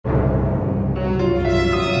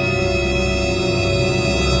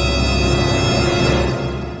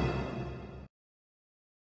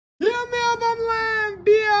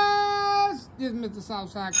the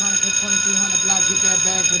Southside Chronicles 2300 block. Get that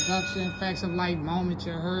bag production. Facts of life moment,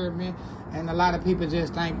 you heard me. And a lot of people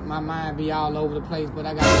just think my mind be all over the place, but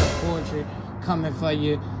I got this poetry coming for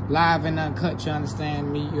you, live and uncut, you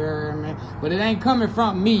understand me, you heard me? But it ain't coming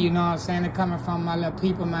from me, you know what I'm saying? It coming from my little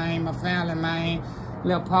people, man, my family, man.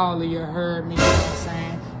 Little Paula, you heard me, you know what I'm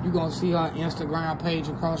saying? You gonna see her Instagram page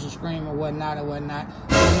across the screen or whatnot or whatnot.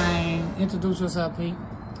 So, man, introduce yourself, Pete.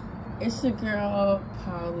 It's your girl,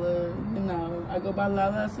 Paula. You know, I go by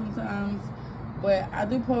Lala sometimes, but I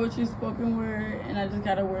do poetry, spoken word, and I just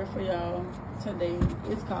got a word for y'all today.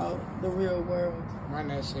 It's called The Real World. Run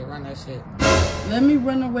that shit, run that shit. Let me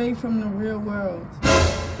run away from the real world.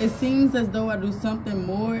 It seems as though I do something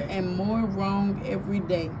more and more wrong every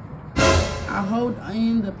day. I hold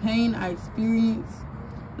in the pain I experience.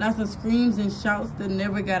 Lots of screams and shouts that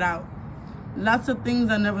never got out. Lots of things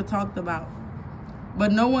I never talked about.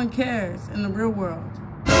 But no one cares in the real world.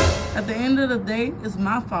 At the end of the day, it's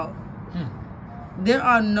my fault. There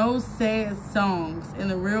are no sad songs in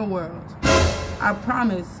the real world. I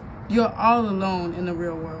promise you're all alone in the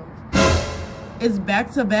real world. It's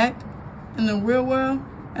back to back in the real world,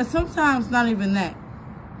 and sometimes not even that.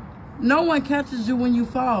 No one catches you when you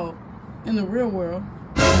fall in the real world.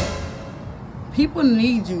 People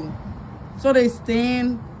need you, so they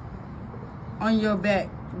stand on your back,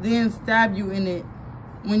 then stab you in it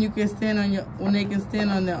when you can stand on when they can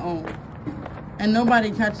stand on their own. And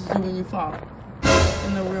nobody catches you when you fall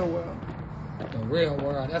in the real world. The real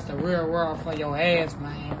world. That's the real world for your ass,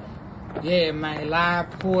 man. Yeah, man.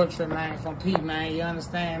 Live poetry, man, from Pete, man. You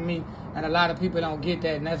understand me? And a lot of people don't get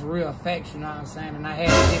that, and that's real facts, you know what I'm saying? And I had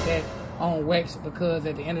to get that on wax because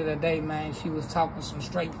at the end of the day, man, she was talking some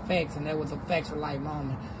straight facts, and that was a facts of life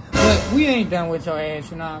moment. But we ain't done with your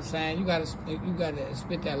ass, you know what I'm saying? You gotta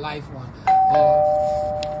spit that life one.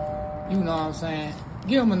 You know what I'm saying?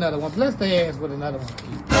 Give them another one. Bless their ass with another one,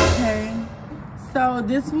 Pete. Okay. So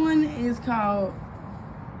this one is called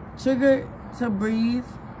Triggered to Breathe.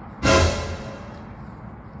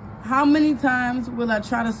 How many times will I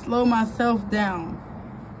try to slow myself down,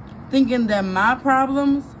 thinking that my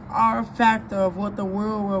problems are a factor of what the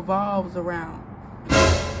world revolves around?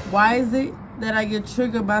 Why is it that I get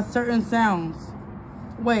triggered by certain sounds?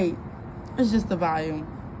 Wait, it's just the volume.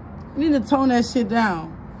 You need to tone that shit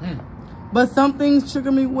down. But some things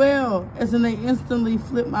trigger me well, as in they instantly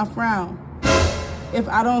flip my frown. If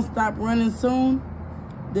I don't stop running soon,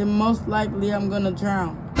 then most likely I'm gonna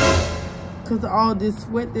drown. Cause all this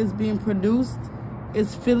sweat that's being produced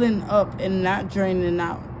is filling up and not draining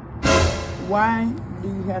out. Why do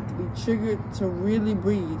you have to be triggered to really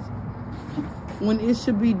breathe when it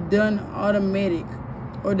should be done automatic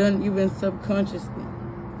or done even subconsciously?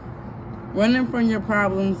 Running from your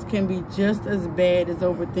problems can be just as bad as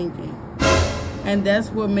overthinking. And that's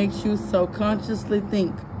what makes you so consciously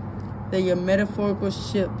think that your metaphorical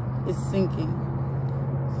ship is sinking.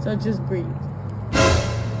 So just breathe.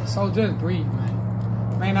 So just breathe,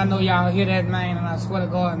 man. Man, I know y'all hear that, man, and I swear to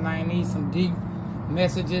God, man, need some deep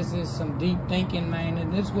messages and some deep thinking, man.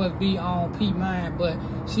 And this would be on Pete mind, but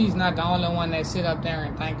she's not the only one that sit up there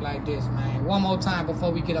and think like this, man. One more time before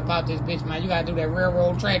we get up out this bitch, man. You gotta do that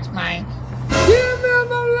railroad tracks, man. Give me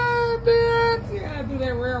no line, bitch. You gotta do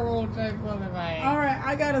that railroad track for me, man. All right,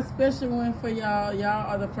 I got a special one for y'all. Y'all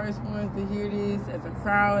are the first ones to hear this as a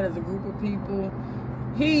crowd, as a group of people.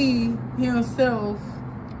 He himself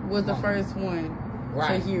was the first one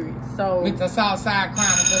to hear it. So with the Southside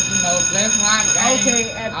Chronicles, you know, bless my game.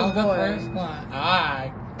 Okay, at I was the the boy. first one.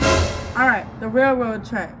 Alright. Alright, the railroad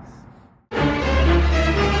tracks.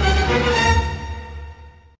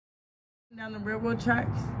 Down the railroad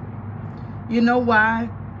tracks. You know why?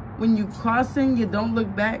 When you crossing, you don't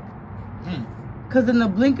look back. Cause in the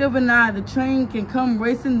blink of an eye, the train can come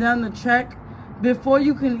racing down the track before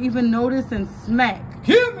you can even notice and smack.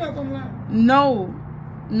 No.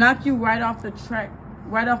 Knock you right off the track,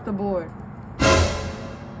 right off the board.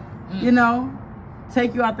 You know,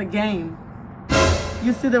 take you out the game.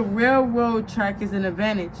 You see, the railroad track is an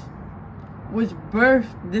advantage, which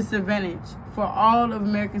birthed disadvantage for all of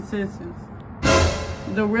American citizens.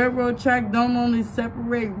 The railroad track don't only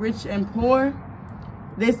separate rich and poor,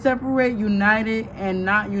 they separate united and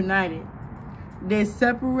not united. They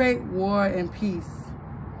separate war and peace.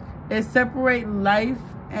 They separate life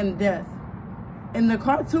and death. In the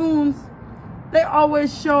cartoons, they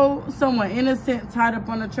always show someone innocent tied up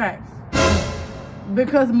on the tracks.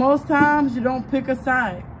 Because most times you don't pick a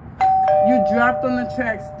side. You dropped on the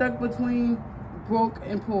tracks, stuck between broke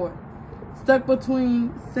and poor. Stuck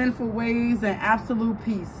between sinful ways and absolute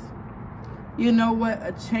peace. You know what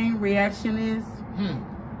a chain reaction is?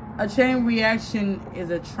 A chain reaction is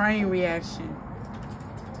a train reaction.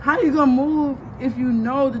 How you gonna move if you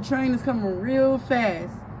know the train is coming real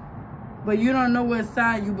fast, but you don't know what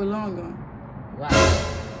side you belong on? Right.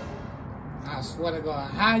 I swear to God,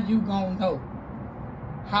 how you gonna know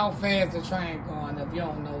how fast the train going if you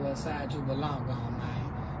don't know what side you belong on,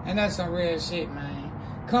 man? And that's some real shit, man.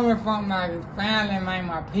 Coming from my family, man,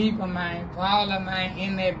 my people, man, Paula, man,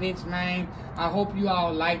 in that bitch, man. I hope you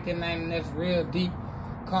all liked it, man, and that's real deep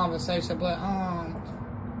conversation. But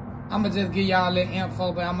I'ma just give y'all a little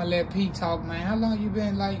info, but I'ma let P talk, man. How long you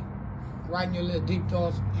been like writing your little deep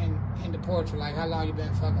thoughts in the poetry? Like, how long you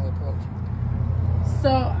been fucking with poetry?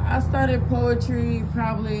 So I started poetry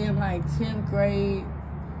probably in like 10th grade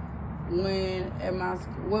when at my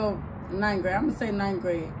school, well, 9th grade. I'm gonna say 9th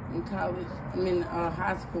grade in college.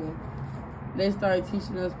 High school. They started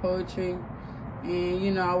teaching us poetry, and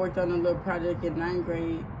you know, I worked on a little project in 9th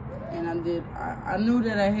grade, and I knew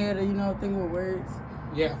that I had to, you know, think with words.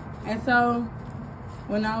 Yeah. And so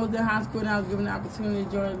when I was in high school and I was given the opportunity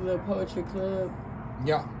to join the little poetry club,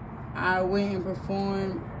 Yeah. I went and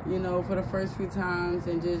performed, you know, for the first few times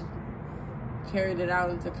and just carried it out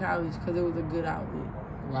into college because it was a good outlet.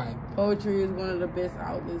 Right. Poetry is one of the best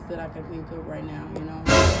outlets that I can think of right now, you know.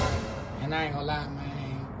 Right. And I ain't gonna lie,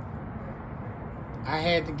 man. I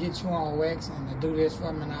had to get you on wax and to do this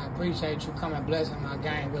for me, and I appreciate you coming blessing my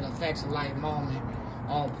game with a Facts of Life moment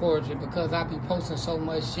on poetry because I be posting so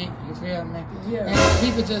much shit, you feel me? Yeah. And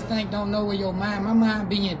people just don't know where your mind, my mind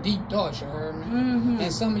be in deep thoughts, you heard me? Mm-hmm.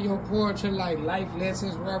 And some of your poetry, like life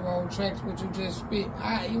lessons, railroad tracks, what you just spit,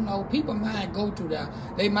 you know, people mind go through that.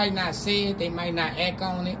 They might not say it, they might not act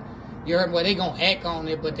on it. You heard me? Well, they gonna act on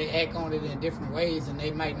it, but they act on it in different ways, and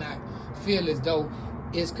they might not feel as though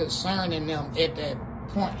it's concerning them at that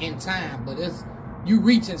point in time, but it's you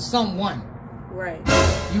reaching someone. Right.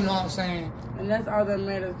 You know what I'm saying? And that's all that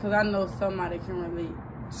matters because I know somebody can relate.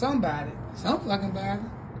 Somebody. Some fucking body.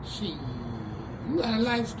 Shit. You got a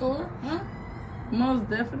life story, huh? Most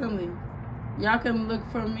definitely. Y'all can look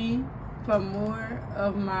for me for more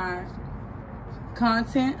of my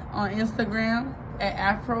content on Instagram at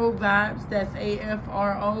Afro Vibes. That's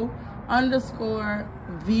AFRO_VY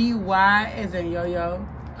as in yo-yo.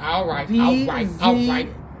 All right.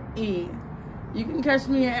 E. You can catch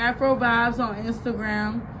me at Afro Vibes on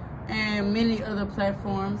Instagram and many other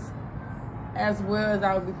platforms, as well as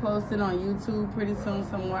I will be posted on YouTube pretty soon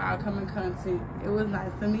some more upcoming content. It was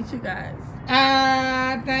nice to meet you guys.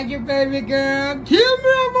 Thank you, baby girl. Give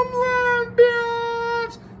me some love,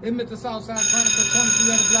 bitch. It's Mr. Southside Chronicle,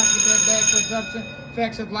 23 other block with that bad production,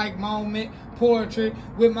 Facts of Life moment, poetry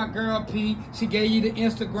with my girl P. She gave you the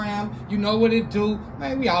Instagram. You know what it do.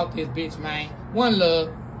 Man, we out this bitch, man. One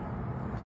love.